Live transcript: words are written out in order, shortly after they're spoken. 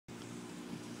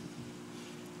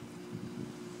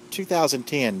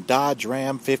2010 Dodge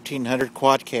Ram 1500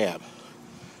 Quad Cab,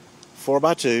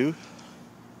 4x2.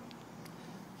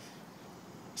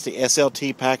 It's the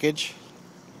SLT package,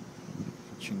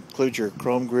 which includes your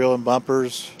chrome grille and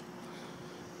bumpers,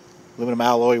 aluminum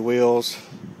alloy wheels,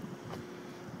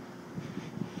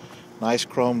 nice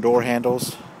chrome door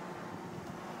handles.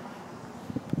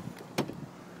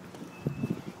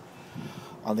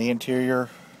 On the interior,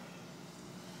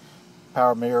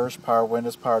 power mirrors, power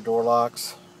windows, power door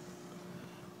locks,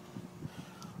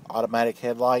 automatic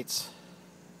headlights.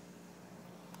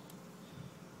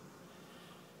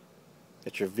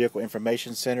 It's your vehicle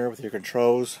information center with your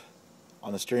controls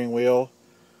on the steering wheel.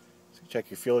 So check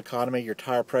your fuel economy, your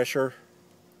tire pressure,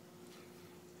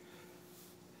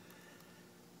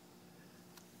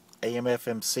 AM,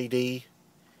 FM, CD,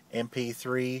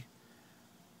 MP3.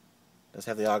 Does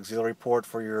have the auxiliary port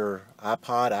for your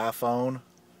iPod, iPhone,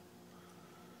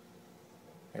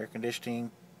 air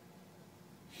conditioning,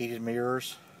 heated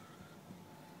mirrors.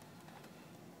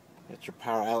 Got your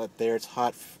power outlet there. It's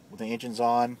hot when the engine's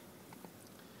on.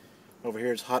 Over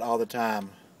here it's hot all the time, in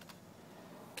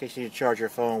case you need to charge your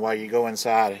phone while you go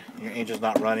inside and your engine's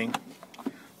not running.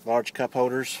 Large cup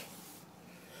holders.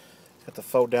 Got the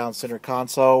fold down center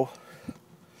console.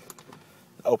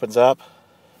 It opens up.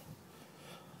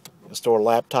 You store a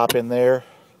laptop in there.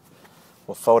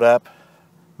 Will fold up,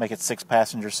 make it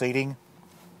 6-passenger seating.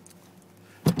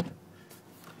 The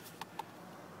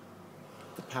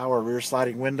power rear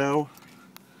sliding window.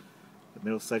 The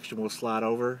middle section will slide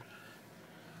over.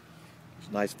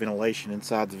 There's nice ventilation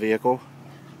inside the vehicle.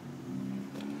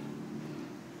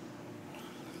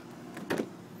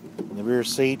 In the rear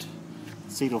seat,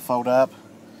 the seat will fold up,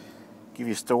 give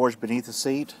you storage beneath the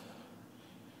seat.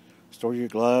 Store your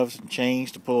gloves and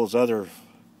chains to pull those other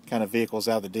kind of vehicles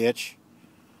out of the ditch.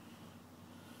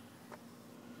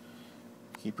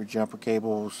 Keep your jumper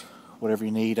cables, whatever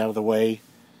you need, out of the way.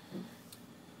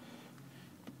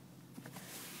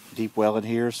 Deep well in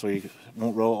here so you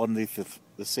won't roll underneath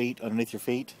the seat, underneath your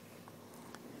feet.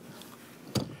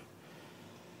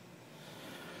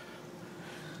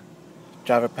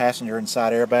 Driver passenger and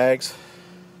side airbags.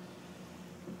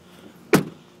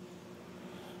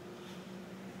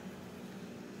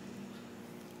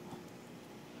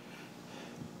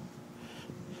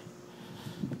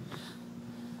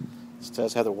 This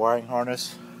does have the wiring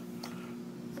harness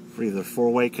for either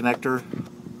 4-way connector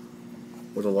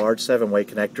or the large 7-way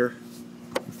connector.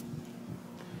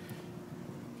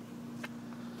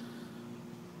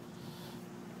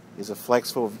 It's a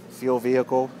flexible fuel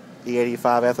vehicle,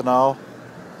 E85 ethanol.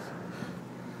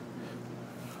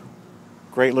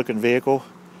 Great looking vehicle.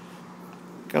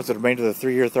 Comes with the remainder of the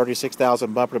 3-year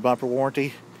 36,000 bumper to bumper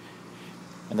warranty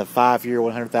and the 5-year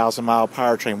 100,000 mile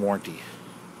powertrain warranty.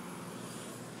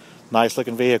 Nice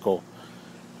looking vehicle.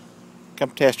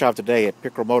 Come test drive today at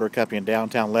Pickerill Motor Company in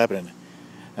downtown Lebanon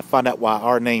and find out why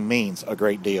our name means a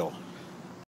great deal.